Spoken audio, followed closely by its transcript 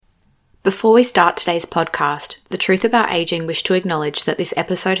Before we start today's podcast, The Truth About Aging wish to acknowledge that this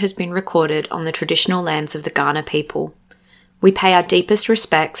episode has been recorded on the traditional lands of the Kaurna people. We pay our deepest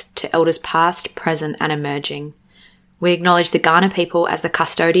respects to elders past, present and emerging. We acknowledge the Kaurna people as the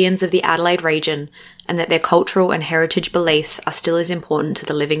custodians of the Adelaide region and that their cultural and heritage beliefs are still as important to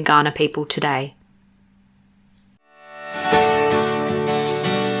the living Kaurna people today.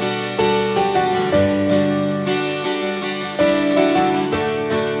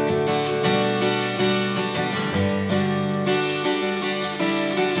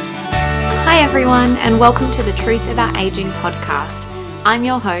 Hi everyone, and welcome to the Truth About Aging podcast. I'm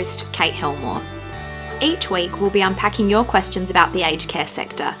your host, Kate Helmore. Each week we'll be unpacking your questions about the aged care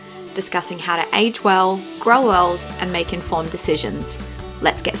sector, discussing how to age well, grow old, and make informed decisions.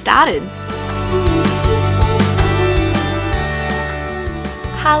 Let's get started.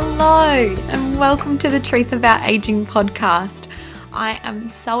 Hello, and welcome to the Truth About Aging podcast. I am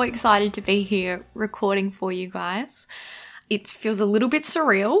so excited to be here recording for you guys. It feels a little bit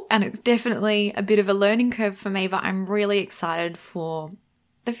surreal and it's definitely a bit of a learning curve for me, but I'm really excited for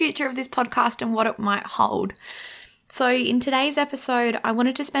the future of this podcast and what it might hold. So in today's episode, I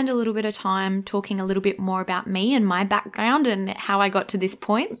wanted to spend a little bit of time talking a little bit more about me and my background and how I got to this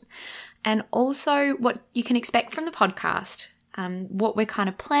point, and also what you can expect from the podcast, what we're kind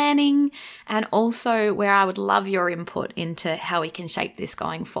of planning, and also where I would love your input into how we can shape this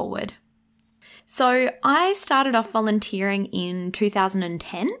going forward. So I started off volunteering in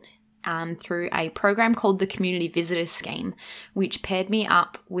 2010 through a program called the Community Visitors Scheme, which paired me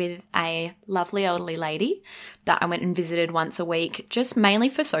up with a lovely elderly lady that I went and visited once a week, just mainly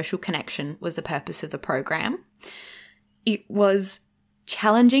for social connection was the purpose of the program. It was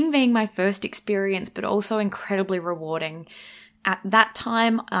challenging being my first experience, but also incredibly rewarding. At that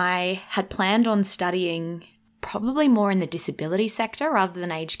time, I had planned on studying probably more in the disability sector rather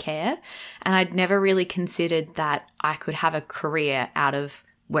than aged care. And I'd never really considered that I could have a career out of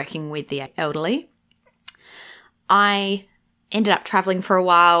working with the elderly. I ended up traveling for a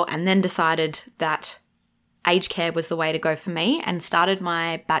while and then decided that aged care was the way to go for me and started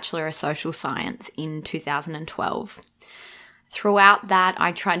my Bachelor of Social Science in 2012. Throughout that,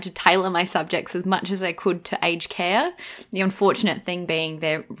 I tried to tailor my subjects as much as I could to aged care. The unfortunate thing being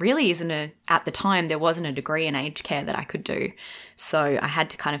there really isn't at the time, there wasn't a degree in aged care that I could do. So I had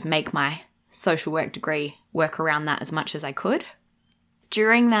to kind of make my social work degree work around that as much as I could.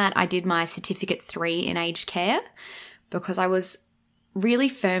 During that, I did my Certificate 3 in aged care because I was really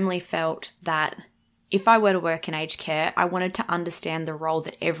firmly felt that if I were to work in aged care, I wanted to understand the role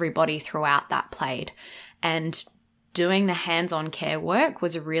that everybody throughout that played. And doing the hands-on care work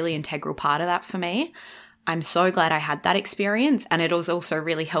was a really integral part of that for me. I'm so glad I had that experience, and it was also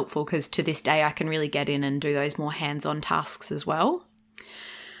really helpful because to this day I can really get in and do those more hands-on tasks as well.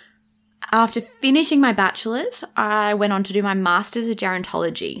 After finishing my bachelor's, I went on to do my master's of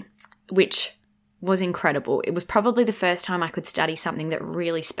gerontology, which was incredible. It was probably the first time I could study something that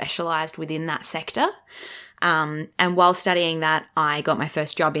really specialised within that sector. And while studying that, I got my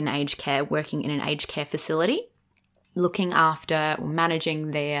first job in aged care, working in an aged care facility, looking after or managing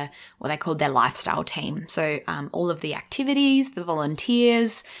what they called their lifestyle team. So all of the activities, the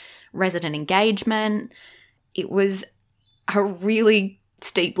volunteers, resident engagement. It was a really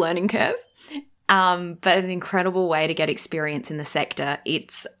steep learning curve, but an incredible way to get experience in the sector.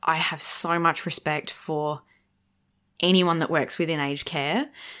 I have so much respect for anyone that works within aged care,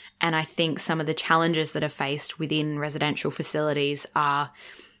 and I think some of the challenges that are faced within residential facilities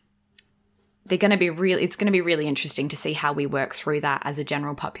it's going to be really interesting to see how we work through that as a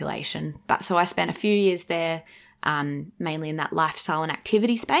general population. But so I spent a few years there, mainly in that lifestyle and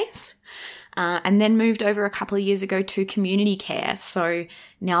activity space, and then moved over a couple of years ago to community care. So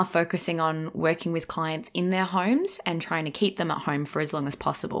now focusing on working with clients in their homes and trying to keep them at home for as long as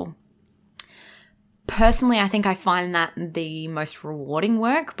possible. Personally, I think I find that the most rewarding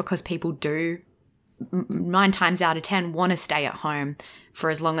work because people do 9 times out of 10 want to stay at home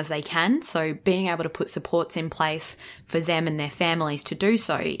for as long as they can. So being able to put supports in place for them and their families to do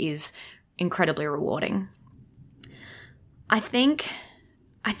so is incredibly rewarding. I think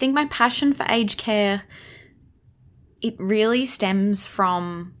my passion for aged care, it really stems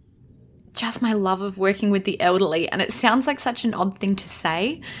from just my love of working with the elderly. And it sounds like such an odd thing to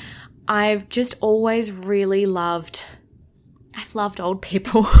say. I've just always really loved old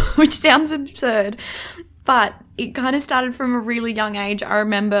people, which sounds absurd, but it kind of started from a really young age. I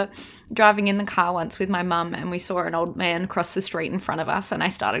remember driving in the car once with my mum and we saw an old man cross the street in front of us and I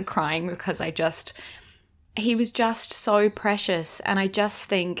started crying because he was just so precious. And I just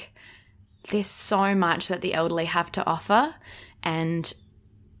think there's so much that the elderly have to offer, and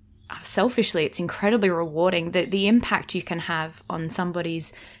selfishly, it's incredibly rewarding. The impact you can have on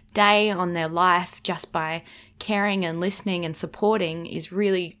somebody's day, on their life, just by caring and listening and supporting is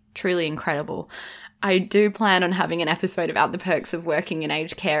really, truly incredible. I do plan on having an episode about the perks of working in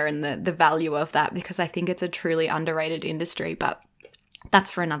aged care and the value of that, because I think it's a truly underrated industry, but that's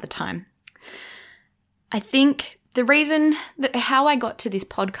for another time. I think the reason that how I got to this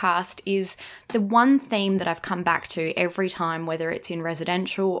podcast is the one theme that I've come back to every time, whether it's in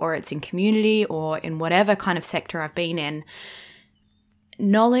residential or it's in community or in whatever kind of sector I've been in.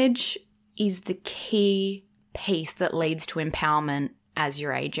 Knowledge is the key piece that leads to empowerment as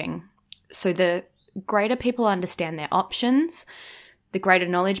you're aging. So the greater people understand their options, the greater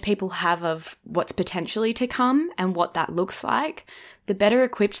knowledge people have of what's potentially to come and what that looks like, the better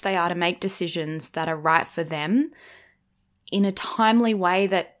equipped they are to make decisions that are right for them in a timely way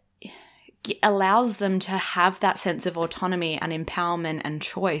that allows them to have that sense of autonomy and empowerment and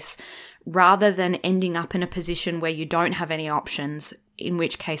choice, rather than ending up in a position where you don't have any options, in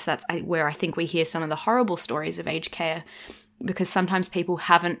which case that's where I think we hear some of the horrible stories of aged care, because sometimes people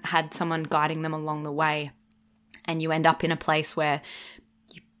haven't had someone guiding them along the way, and you end up in a place where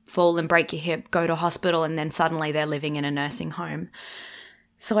you fall and break your hip, go to hospital, and then suddenly they're living in a nursing home.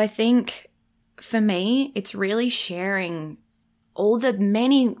 So I think for me, it's really sharing all the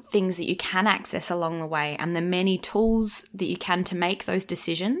many things that you can access along the way and the many tools that you can to make those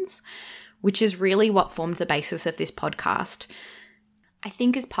decisions, which is really what formed the basis of this podcast. I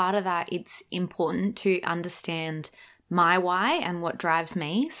think as part of that, it's important to understand my why and what drives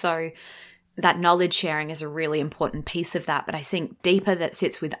me. So that knowledge sharing is a really important piece of that. But I think deeper that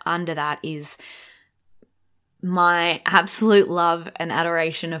sits under that is my absolute love and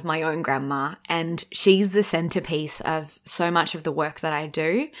adoration of my own grandma. And she's the centerpiece of so much of the work that I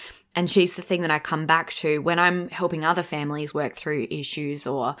do. And she's the thing that I come back to when I'm helping other families work through issues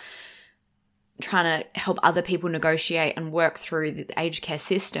or trying to help other people negotiate and work through the aged care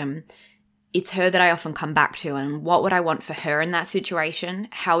system. It's her that I often come back to, and what would I want for her in that situation?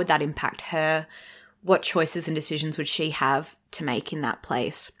 How would that impact her? What choices and decisions would she have to make in that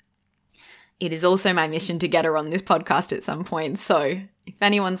place? It is also my mission to get her on this podcast at some point. So if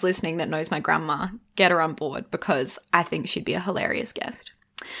anyone's listening that knows my grandma, get her on board, because I think she'd be a hilarious guest.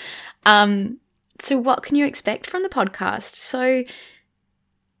 So what can you expect from the podcast? So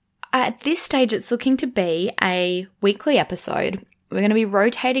at this stage, it's looking to be a weekly episode. We're going to be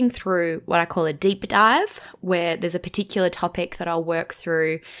rotating through what I call a deep dive, where there's a particular topic that I'll work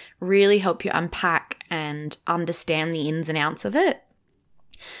through, really help you unpack and understand the ins and outs of it.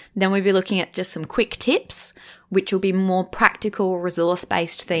 Then we'll be looking at just some quick tips, which will be more practical,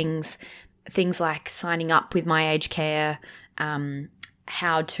 resource-based things like signing up with My Aged Care,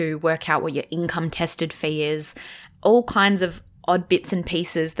 how to work out what your income tested fee is, all kinds of odd bits and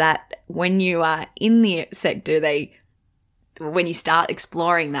pieces that when you are in the sector, when you start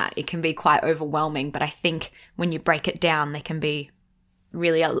exploring that, it can be quite overwhelming. But I think when you break it down, they can be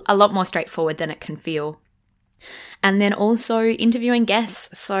really a lot more straightforward than it can feel. And then also interviewing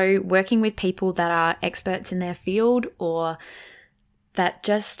guests. So working with people that are experts in their field or that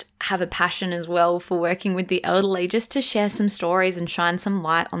just have a passion as well for working with the elderly, just to share some stories and shine some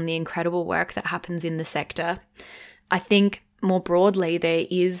light on the incredible work that happens in the sector. I think more broadly, there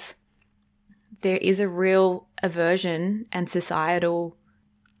is a real aversion and societal,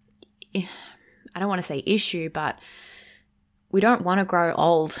 I don't want to say issue, but we don't want to grow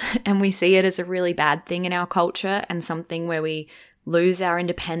old, and we see it as a really bad thing in our culture and something where we lose our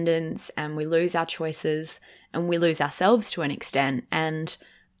independence and we lose our choices and we lose ourselves to an extent. And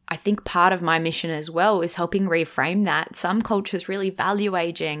I think part of my mission as well is helping reframe that. Some cultures really value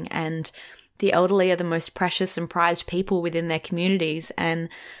aging, and the elderly are the most precious and prized people within their communities. And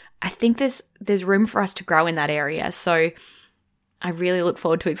I think there's room for us to grow in that area. So I really look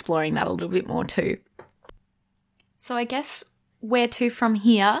forward to exploring that a little bit more too. So I guess where to from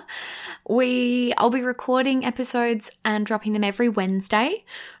here? I'll be recording episodes and dropping them every Wednesday.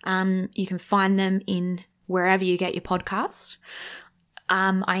 You can find them in wherever you get your podcast.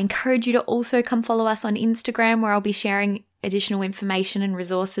 I encourage you to also come follow us on Instagram, where I'll be sharing additional information and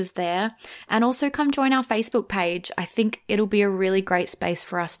resources there. And also come join our Facebook page. I think it'll be a really great space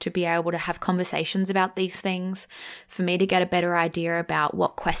for us to be able to have conversations about these things, for me to get a better idea about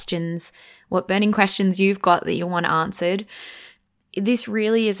what burning questions you've got that you want answered. This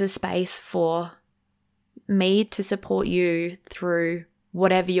really is a space for me to support you through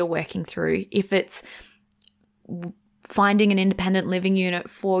whatever you're working through. If it's finding an independent living unit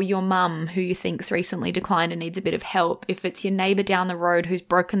for your mum who you think's recently declined and needs a bit of help, if it's your neighbour down the road who's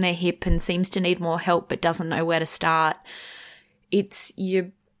broken their hip and seems to need more help but doesn't know where to start, it's your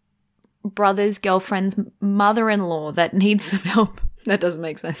brother's girlfriend's mother-in-law that needs some help. That doesn't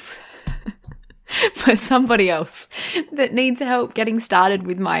make sense. For somebody else that needs help getting started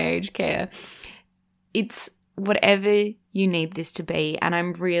with my aged care. It's whatever you need this to be. And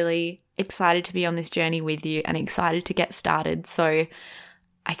I'm really excited to be on this journey with you and excited to get started. So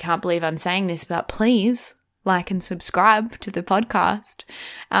I can't believe I'm saying this, but please like and subscribe to the podcast,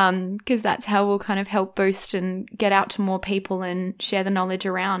 because that's how we'll kind of help boost and get out to more people and share the knowledge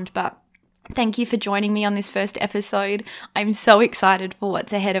around. But thank you for joining me on this first episode. I'm so excited for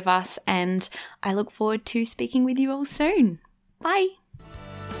what's ahead of us, and I look forward to speaking with you all soon. Bye.